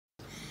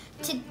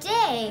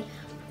Today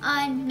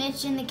on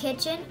Mitch in the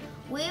Kitchen,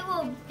 we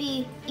will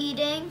be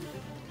eating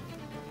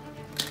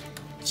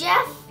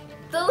Jeff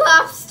the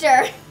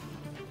lobster.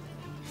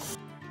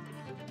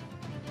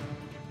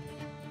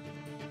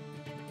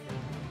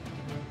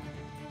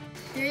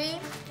 Three,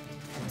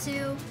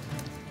 two.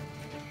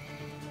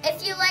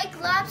 If you like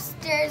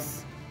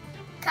lobsters,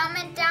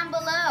 comment down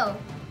below.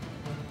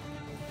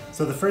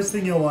 So the first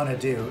thing you'll want to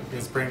do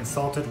is bring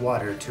salted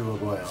water to a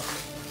boil.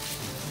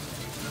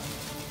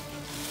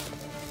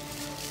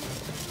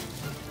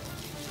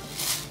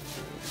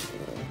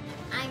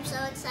 I'm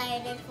so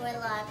excited for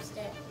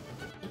lobster.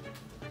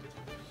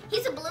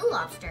 He's a blue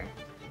lobster.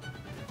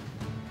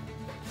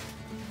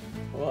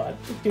 What?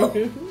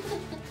 Evie!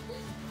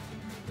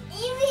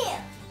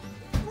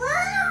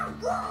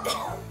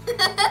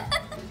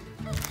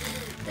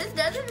 This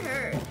doesn't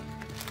hurt.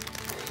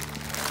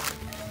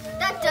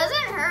 That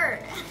doesn't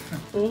hurt.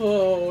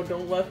 Oh,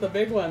 don't let the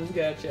big ones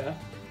get you.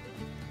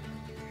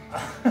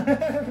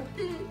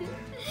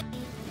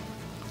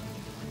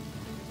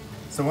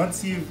 So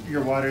once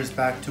your water's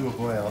back to a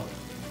boil,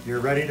 you're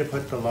ready to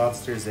put the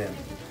lobsters in.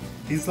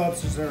 These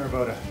lobsters are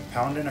about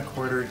 1.25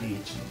 pounds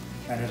each,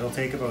 and it'll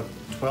take about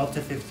 12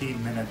 to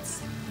 15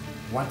 minutes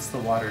once the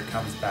water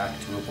comes back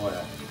to a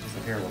boil.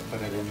 So here, we'll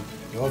put it in.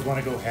 You always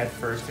want to go head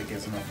first. It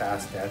gives them a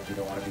fast death. You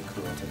don't want to be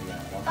cruel to the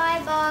animal.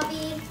 Bye,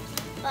 Bobby.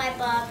 Bye,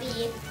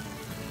 Bobby.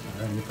 And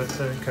then you put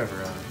the cover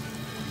on.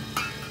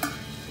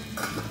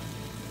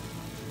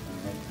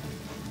 Alright.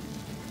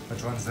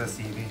 Which one's this,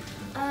 Evie?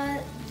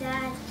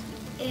 That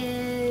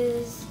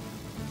is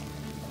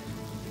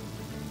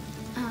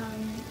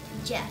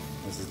Jeff.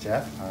 This is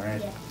Jeff?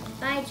 Alright. Yeah.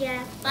 Bye,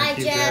 Jeff. Bye, Thank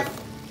you, Jeff.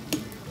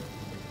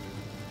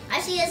 I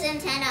see his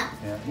antenna.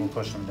 Yeah, we'll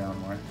push them down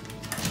more.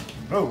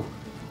 Oh!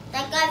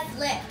 That guy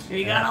flipped.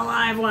 You got a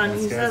live one.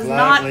 This He guy's says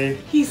lively.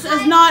 not. He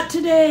says not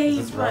today. Is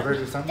this but- Robert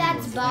or something? That's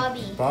What's his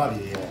Bobby. name?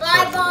 Bobby, yeah.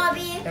 Bye,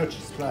 Bobby. Ouch,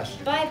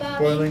 splashed. Bye,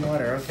 Bobby. Boiling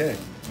water, okay.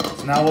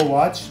 So now we'll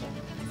watch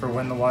for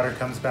when the water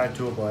comes back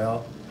to a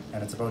boil,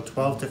 and it's about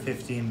 12 to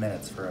 15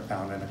 minutes for 1.25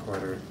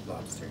 pounds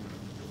lobster.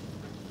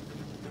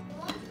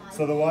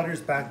 So the water's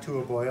back to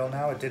a boil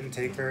now. It didn't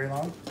take very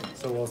long.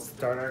 So we'll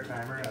start our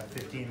timer at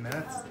 15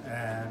 minutes,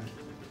 and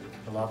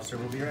the lobster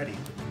will be ready.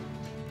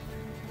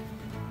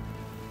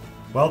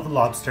 While the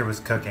lobster was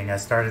cooking, I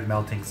started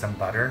melting some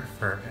butter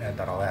and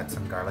that I'll add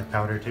some garlic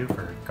powder to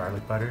for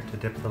garlic butter to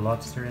dip the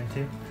lobster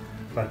into.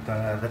 But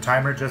the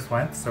timer just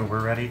went, so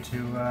we're ready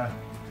to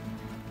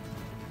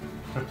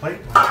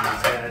plate one of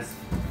these guys.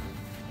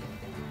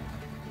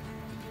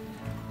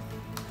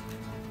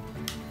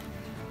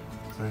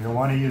 So you'll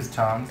want to use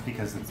tongs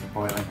because it's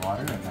boiling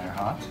water and they're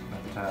hot.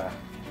 But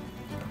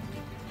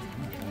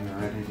when you're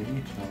ready to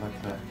eat, you'll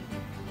let the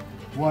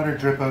water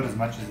drip out as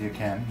much as you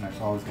can.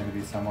 There's always going to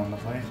be some on the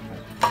plate,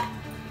 but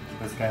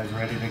this guy's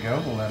ready to go.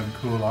 We'll let him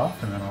cool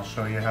off, and then I'll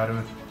show you how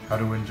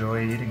to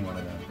enjoy eating one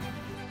of them.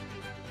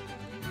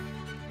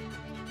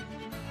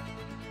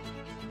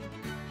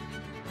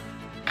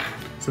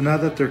 So now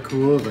that they're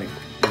cool, like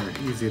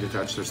they're easy to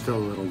touch, they're still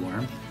a little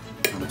warm.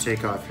 I'm gonna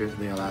take off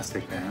the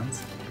elastic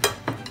bands.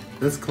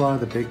 This claw,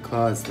 the big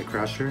claw, is the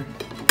crusher.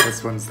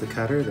 This one's the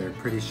cutter. They're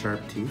pretty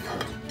sharp teeth.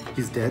 But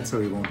he's dead, so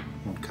he won't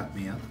cut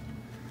me up.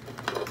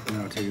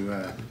 Now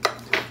to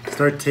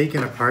start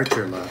taking apart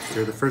your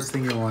lobster, the first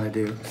thing you want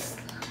to do,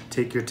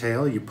 take your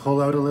tail, you pull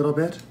out a little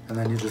bit, and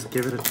then you just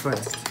give it a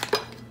twist.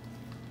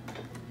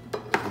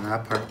 And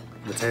that part,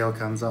 the tail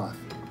comes off.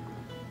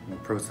 We'll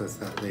process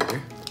that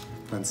later.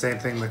 Then same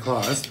thing, the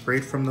claws,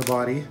 right from the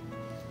body,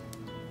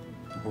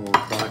 the whole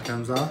claw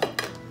comes off.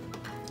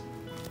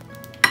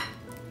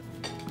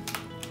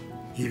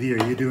 Evie,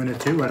 are you doing it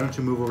too? Why don't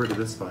you move over to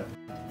this spot?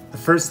 The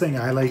first thing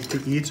I like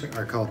to eat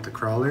are called the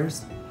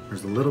crawlers.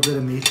 There's a little bit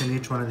of meat in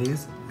each one of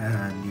these,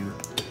 and you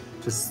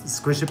just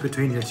squish it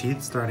between your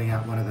teeth, starting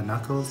at one of the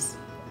knuckles,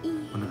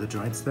 one of the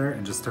joints there,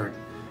 and just start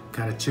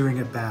kind of chewing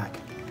it back.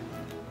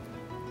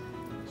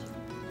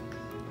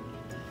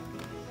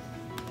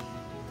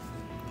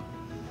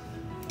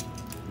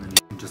 And then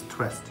you can just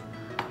twist.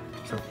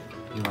 So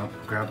you want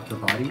to grab the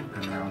body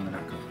and around the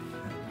knuckle.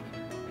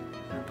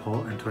 And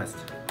pull and twist.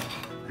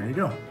 There you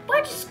go.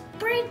 What? Just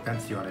sprayed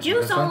Spence, you want to do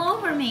juice this all one?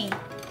 over me.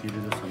 You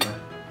do this one there.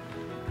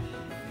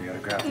 You gotta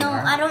grab the No,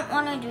 arm. I don't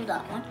want to do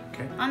that one.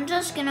 Okay. I'm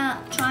just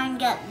gonna try and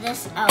get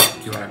this out.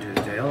 Do you want to do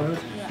the tail out?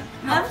 Yeah.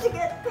 I have to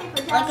get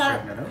paper towel.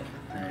 Straighten it out.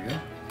 There you go.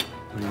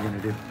 What are you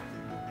gonna do?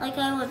 Like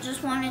I would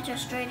just wanted to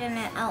straighten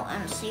it out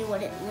and see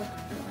what it looked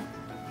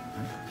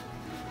like.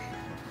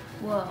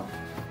 Whoa.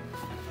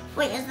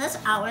 Wait, is this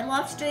our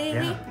lobster,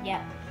 Evie? Yeah.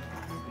 Yeah.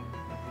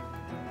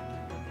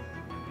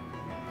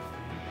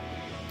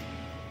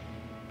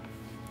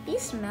 He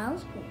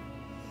smells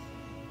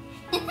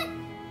good.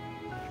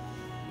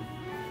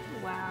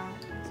 Wow.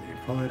 So you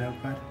pull it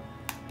out, bud.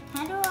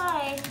 How do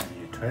I?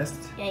 And you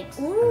twist. Yikes.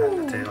 And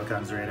then the tail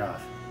comes right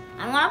off.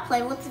 I want to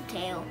play with the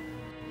tail.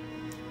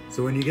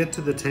 So when you get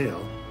to the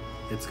tail,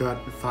 it's got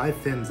 5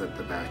 fins at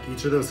the back.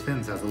 Each of those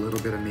fins has a little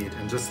bit of meat,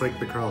 and just like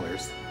the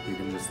crawlers, you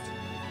can just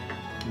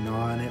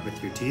gnaw on it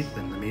with your teeth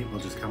and the meat will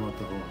just come out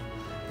the hole.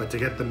 But to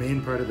get the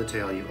main part of the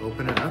tail, you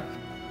open it up,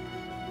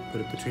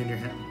 put it between your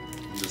hands,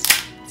 and just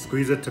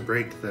squeeze it to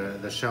break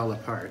the shell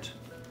apart.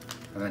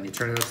 And then you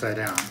turn it upside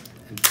down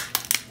and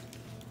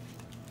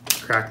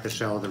crack the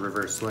shell the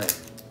reverse way.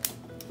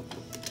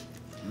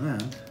 And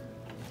then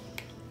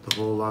the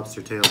whole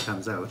lobster tail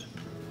comes out.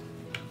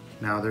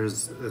 Now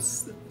there's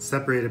this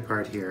separated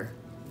part here,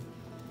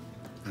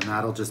 and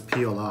that'll just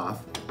peel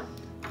off.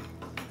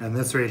 And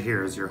this right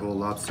here is your whole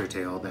lobster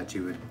tail that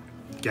you would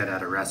get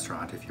at a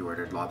restaurant if you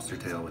ordered lobster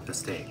tail with a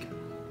steak.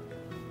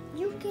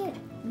 You get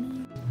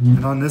me.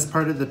 And on this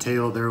part of the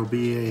tail, there will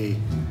be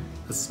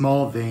a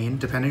small vein.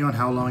 Depending on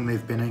how long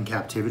they've been in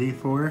captivity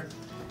for,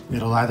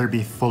 it'll either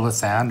be full of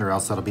sand or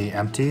else it'll be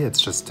empty.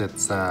 It's just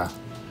its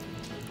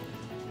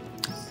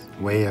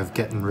way of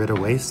getting rid of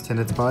waste in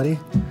its body.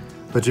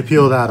 But you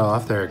peel that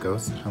off, there it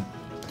goes.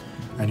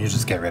 And you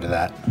just get rid of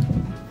that.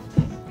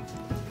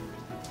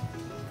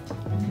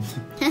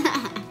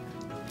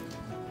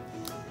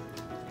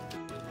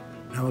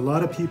 Now a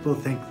lot of people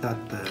think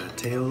that the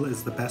tail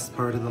is the best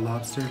part of the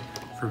lobster.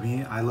 For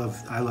me, I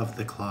love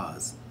the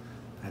claws.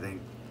 I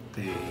think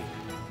they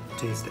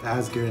taste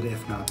as good,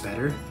 if not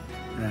better.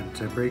 And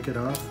to break it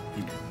off,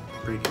 you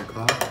break your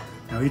claw.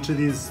 Now each of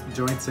these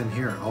joints in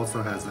here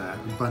also has a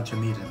bunch of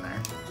meat in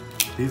there.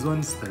 These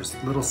ones, there's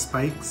little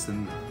spikes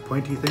and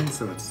pointy things,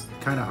 so it's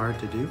kind of hard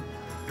to do,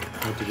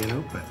 hard to get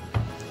out, but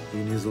you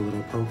can use a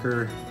little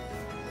poker,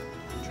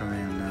 try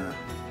and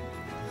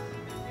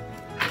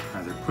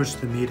either push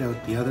the meat out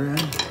the other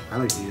end. I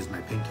like to use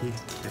my pinky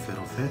if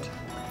it'll fit.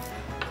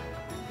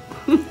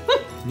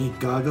 Need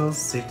goggles,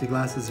 safety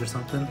glasses or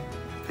something,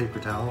 paper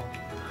towel.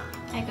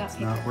 I got It's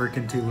not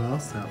working too well,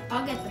 so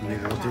I'll get the maybe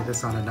paper we'll do towel.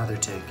 this on another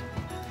take.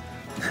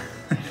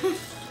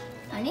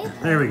 I need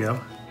that. There we go.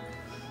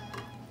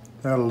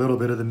 Got a little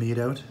bit of the meat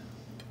out.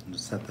 I'll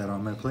just set that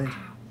on my plate.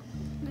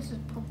 This is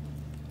poop.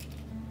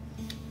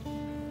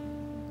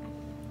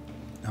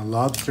 Now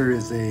lobster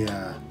is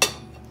it's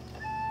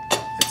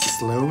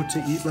slow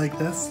to eat like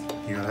this.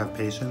 You gotta have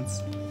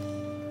patience.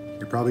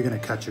 You're probably gonna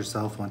cut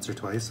yourself once or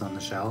twice on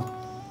the shell,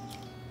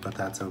 but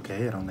that's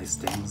okay. It only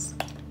stings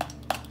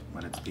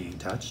when it's being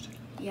touched.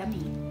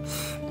 Yummy.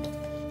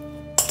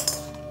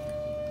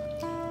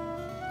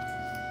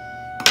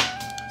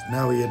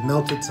 Now we had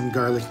melted some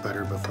garlic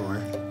butter before.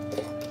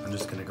 I'm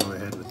just gonna go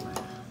ahead with my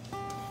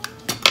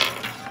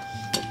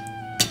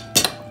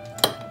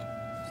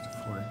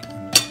fork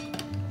and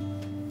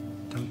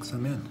dunk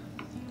some in.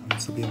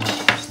 This will be my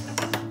first.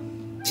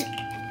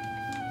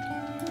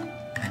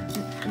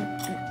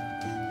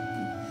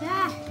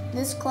 Ah,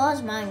 this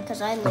claw's mine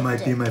because I licked That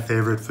might it. be my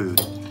favorite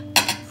food.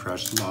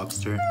 Fresh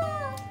lobster.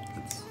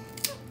 It's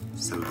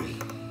so good.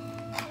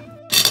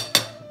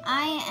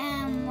 I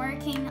am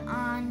working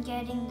on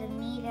getting the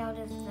meat out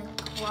of the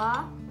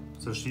claw.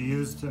 So she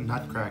used a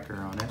nutcracker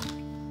on it.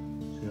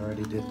 She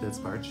already did this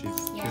part.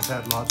 She's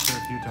had lobster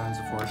a few times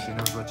before. She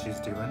knows what she's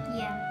doing.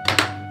 Yeah.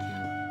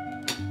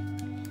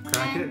 You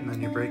crack it and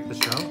then you break the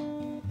shell.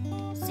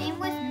 Same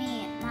with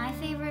me. My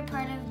favorite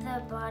part of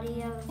the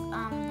body of the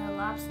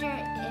lobster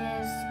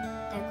is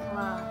the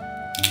claw.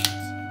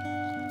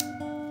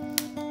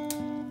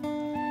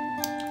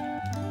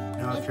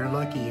 Now if you're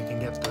lucky, you can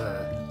get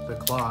the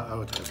claw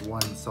out as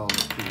one solid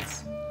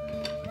piece,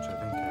 which I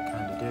think I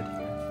kind of did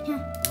here.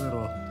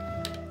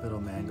 Little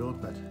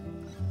mangled, but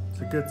it's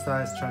a good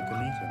sized chunk of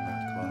meat in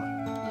that claw.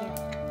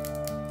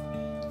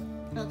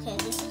 Yeah. Okay,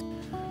 this is...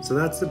 So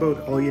that's about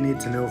all you need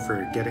to know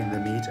for getting the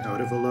meat out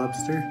of a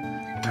lobster.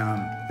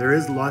 There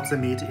is lots of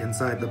meat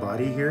inside the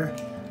body here,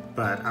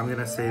 but I'm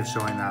gonna save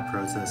showing that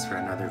process for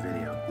another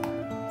video.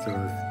 So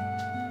if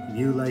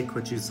you like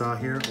what you saw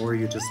here, or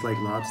you just like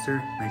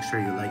lobster, make sure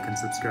you like and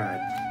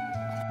subscribe.